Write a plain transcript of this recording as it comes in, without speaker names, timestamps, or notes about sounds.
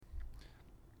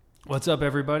What's up,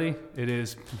 everybody? It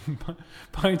is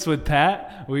Pints with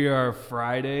Pat. We are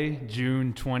Friday,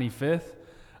 June 25th.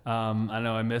 I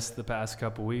know I missed the past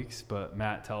couple weeks, but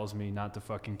Matt tells me not to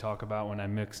fucking talk about when I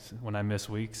miss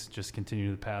weeks. Just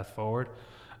continue the path forward.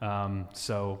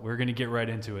 So we're gonna get right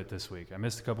into it this week. I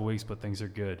missed a couple weeks, but things are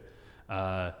good.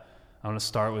 I want to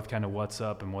start with kind of what's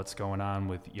up and what's going on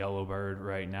with Yellowbird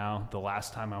right now. The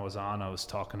last time I was on, I was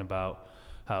talking about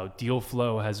how deal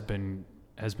flow has been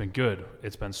good.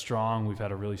 It's been strong. We've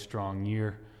had a really strong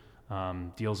year.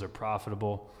 Deals are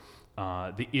profitable.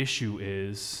 The issue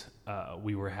is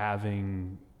we were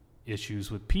having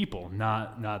issues with people,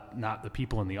 not the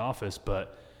people in the office,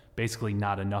 but basically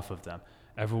not enough of them.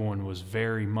 Everyone was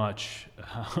very much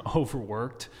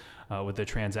overworked with the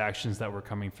transactions that were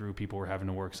coming through. People were having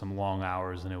to work some long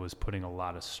hours, and it was putting a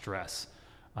lot of stress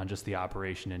on just the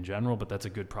operation in general. But that's a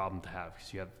good problem to have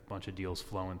because you have a bunch of deals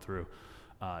flowing through.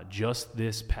 Just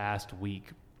this past week,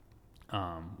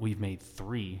 we've made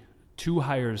two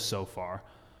hires so far.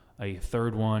 A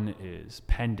third one is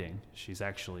pending. She's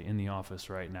actually in the office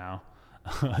right now,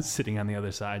 sitting on the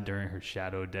other side during her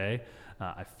shadow day.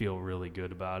 I feel really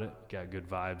good about it. Got good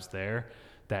vibes there.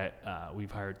 That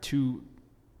we've hired two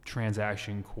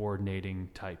transaction coordinating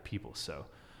type people. So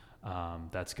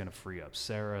that's going to free up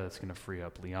Sarah. That's going to free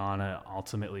up Liana.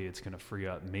 Ultimately, it's going to free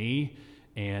up me.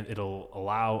 And it'll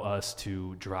allow us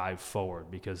to drive forward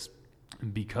because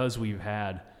we've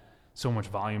had so much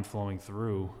volume flowing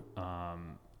through,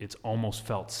 it's almost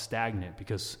felt stagnant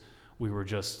because we were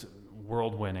just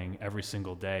world winning every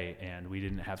single day and we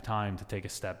didn't have time to take a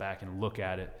step back and look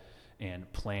at it and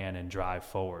plan and drive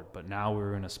forward. But now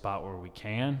we're in a spot where we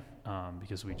can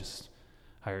because we just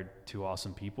hired two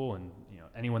awesome people. And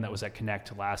anyone that was at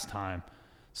Connect last time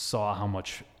saw how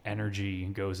much energy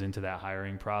goes into that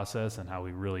hiring process and how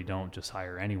we really don't just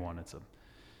hire anyone.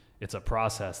 It's a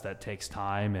process that takes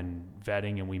time and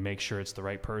vetting, and we make sure it's the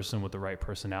right person with the right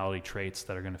personality traits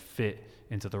that are going to fit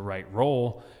into the right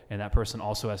role. And that person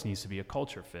also needs to be a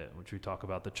culture fit, which we talk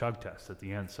about the chug test at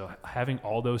the end. So having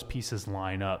all those pieces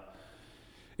line up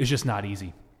is just not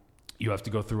easy. You have to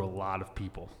go through a lot of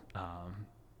people.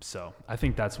 So I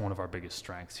think that's one of our biggest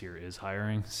strengths here is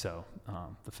hiring. So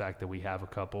the fact that we have a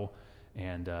couple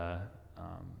and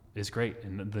is great.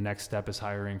 And the next step is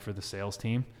hiring for the sales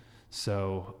team.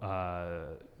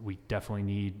 So we definitely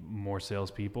need more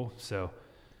salespeople. So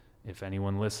if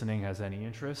anyone listening has any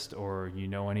interest or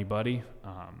anybody,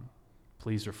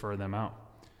 please refer them out.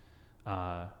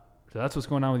 So that's what's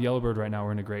going on with Yellowbird right now.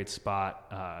 We're in a great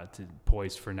spot to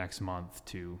poised for next month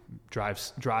to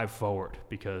drive forward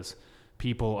because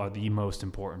people are the most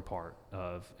important part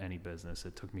of any business.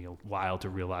 It took me a while to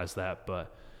realize that,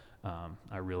 but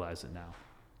I realize it now.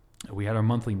 We had our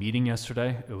monthly meeting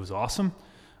yesterday. It was awesome.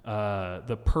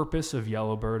 The purpose of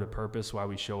Yellowbird, the purpose why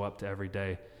we show up to every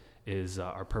day is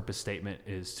our purpose statement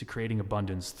is to creating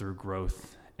abundance through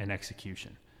growth and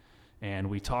execution. And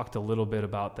we talked a little bit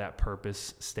about that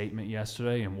purpose statement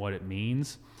yesterday and what it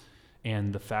means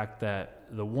and the fact that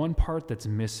the one part that's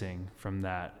missing from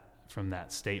that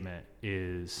statement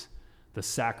is the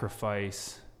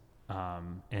sacrifice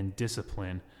and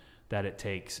discipline that it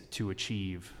takes to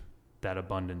achieve that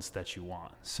abundance that you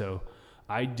want. So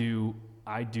I do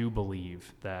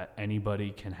believe that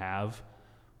anybody can have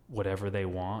whatever they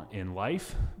want in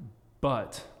life,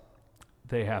 but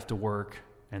they have to work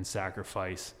and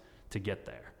sacrifice to get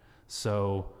there.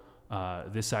 So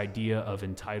this idea of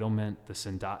entitlement, this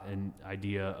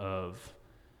idea of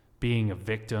being a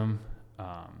victim,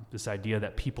 this idea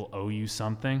that people owe you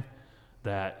something,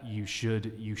 that you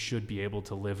should be able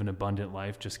to live an abundant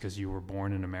life just because you were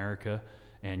born in America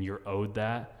and you're owed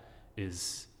that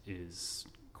is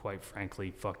quite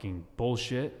frankly fucking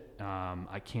bullshit.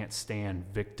 I can't stand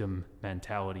victim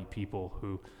mentality people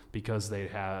who, because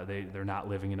they're not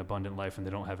living an abundant life and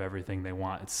they don't have everything they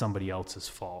want, it's somebody else's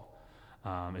fault.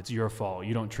 It's your fault.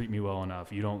 You don't treat me well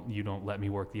enough. You don't let me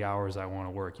work the hours I want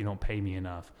to work. You don't pay me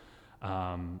enough.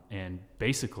 And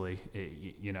basically,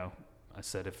 I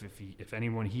said, if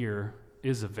anyone here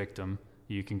is a victim,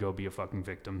 you can go be a fucking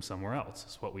victim somewhere else.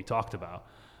 That's what we talked about.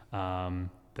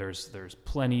 There's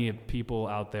plenty of people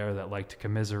out there that like to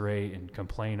commiserate and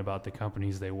complain about the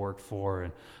companies they work for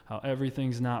and how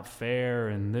everything's not fair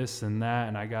and this and that.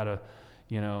 And I gotta,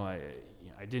 I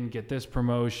didn't get this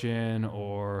promotion,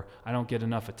 or I don't get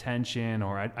enough attention,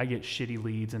 or I get shitty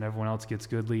leads and everyone else gets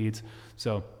good leads.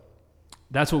 So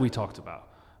that's what we talked about.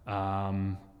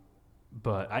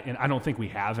 But I don't think we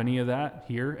have any of that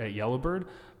here at Yellowbird,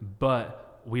 but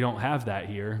we don't have that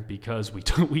here because we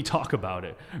talk about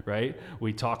it, right?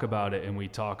 We talk about it, and we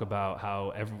talk about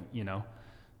how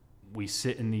we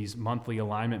sit in these monthly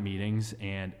alignment meetings,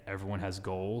 and everyone has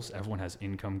goals. Everyone has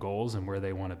income goals and where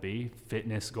they want to be,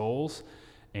 fitness goals.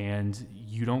 And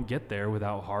you don't get there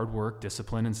without hard work,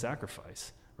 discipline, and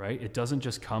sacrifice, right? It doesn't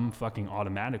just come fucking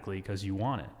automatically because you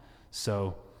want it.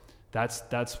 So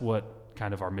that's what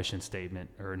kind of our mission statement,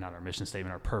 or not our mission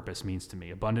statement, our purpose means to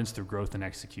me. Abundance through growth and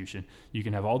execution. You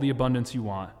can have all the abundance you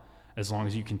want as long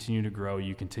as you continue to grow,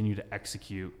 you continue to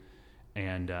execute,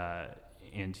 and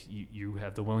you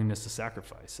have the willingness to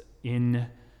sacrifice. In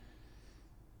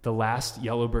the last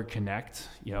Yellowbird Connect,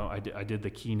 I did the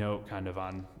keynote kind of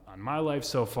on my life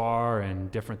so far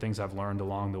and different things I've learned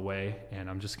along the way. And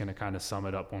I'm just going to kind of sum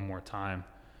it up one more time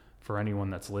for anyone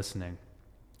that's listening.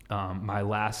 My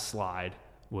last slide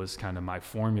was kind of my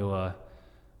formula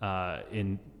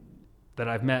that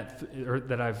I've met or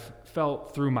that I've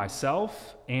felt through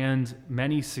myself and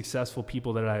many successful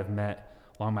people that I've met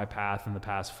along my path in the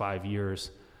past 5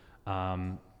 years.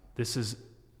 This is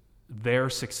their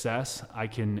success I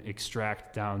can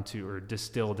extract down to, or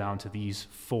distill down to, these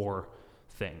 4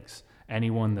 things.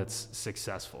 Anyone that's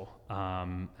successful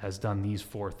has done these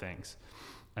 4 things.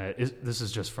 This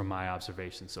is just from my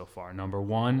observation so far. Number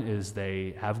 1 is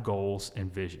they have goals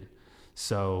and vision.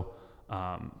 So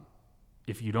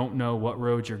if you don't know what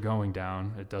road you're going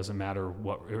down, it doesn't matter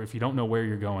or if you don't know where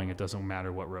you're going, it doesn't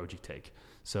matter what road you take.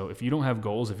 So if you don't have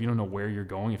goals, if you don't know where you're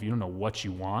going, if you don't know what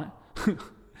you want,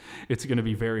 it's going to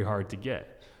be very hard to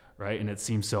get, right? And it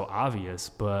seems so obvious,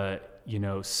 but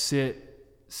sit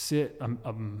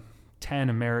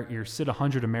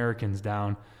 100 Americans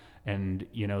down, and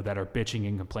that are bitching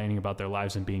and complaining about their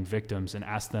lives and being victims, and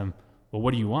ask them, well,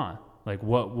 what do you want? Like,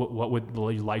 what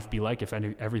would life be like if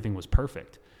everything was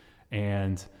perfect?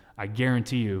 And I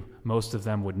guarantee you, most of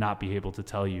them would not be able to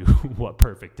tell you what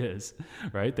perfect is,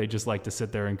 right? They just like to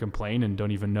sit there and complain and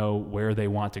don't even know where they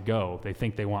want to go. They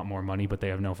think they want more money, but they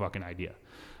have no fucking idea.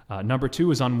 Number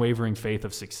 2 is unwavering faith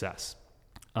of success.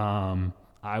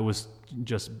 I was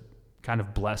just kind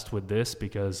of blessed with this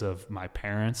because of my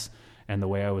parents and the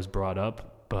way I was brought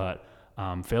up, but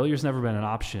failure's never been an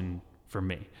option for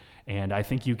me. And I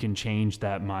think you can change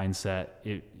that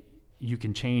mindset. You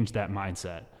can change that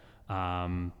mindset.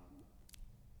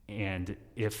 And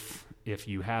if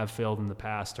you have failed in the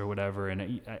past or whatever,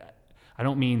 and I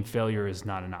don't mean failure is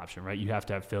not an option, right? You have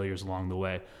to have failures along the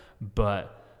way,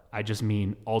 but I just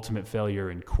mean ultimate failure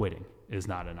and quitting is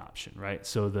not an option, right?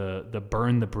 So if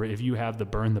you have the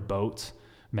burn the boats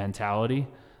mentality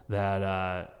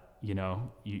that,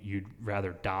 you'd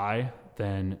rather die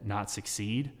than not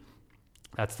succeed,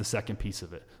 that's the second piece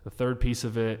of it. The third piece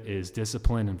of it is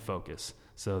discipline and focus.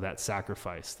 So that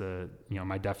sacrifice,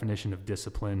 my definition of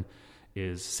discipline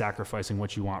is sacrificing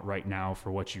what you want right now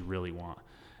for what you really want,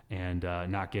 and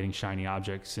not getting shiny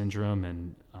object syndrome,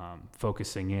 and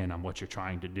focusing in on what you're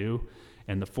trying to do.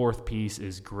 And the fourth piece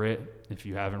is grit. If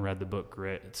you haven't read the book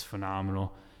Grit, it's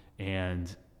phenomenal.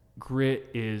 And grit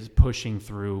is pushing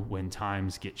through when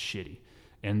times get shitty,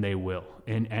 and they will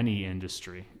in any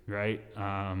industry, right?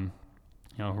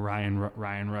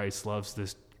 Ryan Rice loves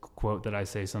this quote that I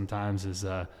say sometimes is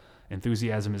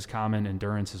enthusiasm is common,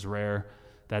 endurance is rare.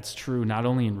 That's true not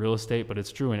only in real estate, but it's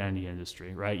true in any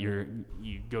industry, right? You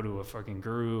go to a fucking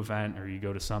guru event, or you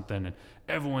go to something and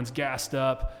everyone's gassed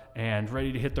up and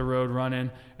ready to hit the road running,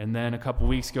 and then a couple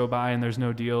weeks go by and there's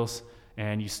no deals,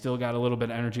 and you still got a little bit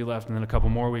of energy left, and then a couple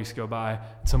more weeks go by,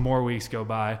 some more weeks go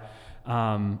by.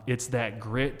 It's that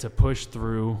grit to push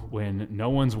through when no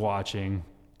one's watching,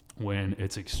 when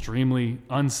it's extremely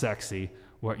unsexy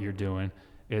what you're doing.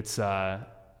 It's that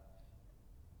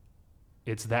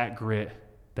grit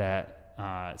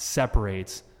that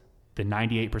separates the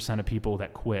 98% of people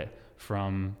that quit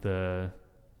from the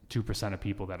 2% of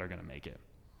people that are going to make it.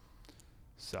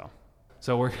 So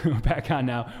we're back on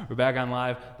now. We're back on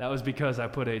live. That was because I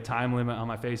put a time limit on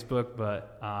my Facebook,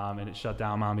 but and it shut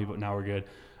down on me, but now we're good.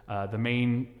 The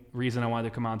main reason I wanted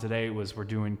to come on today was we're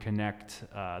doing Connect,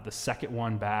 the second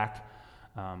one back.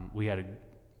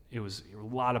 It was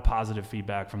a lot of positive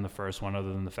feedback from the first one,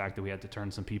 other than the fact that we had to turn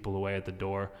some people away at the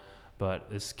door. But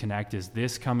this Connect is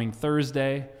this coming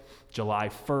Thursday, July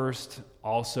 1st,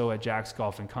 also at Jack's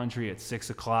Golf and Country at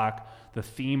 6 o'clock. The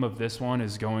theme of this one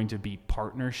is going to be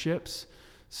partnerships.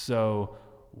 So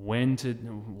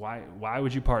why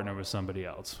would you partner with somebody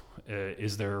else?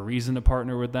 Is there a reason to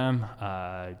partner with them?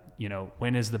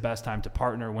 When is the best time to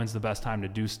partner? When's the best time to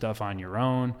do stuff on your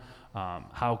own?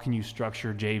 How can you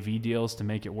structure JV deals to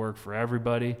make it work for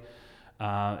everybody?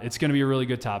 It's going to be a really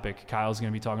good topic. Kyle's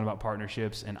going to be talking about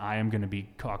partnerships, and I am going to be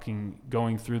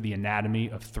going through the anatomy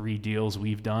of 3 deals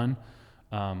we've done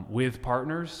with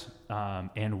partners,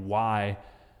 and why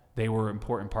they were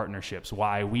important partnerships.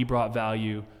 Why we brought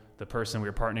value, the person we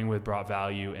were partnering with brought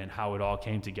value, and how it all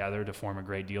came together to form a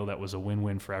great deal that was a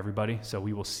win-win for everybody. So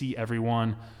we will see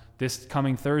everyone this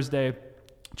coming Thursday,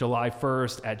 July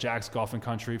 1st at Jack's Golf and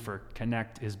Country for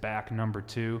Connect is Back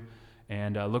 #2.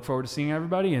 And look forward to seeing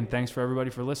everybody. And thanks for everybody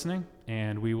for listening.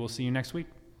 And we will see you next week.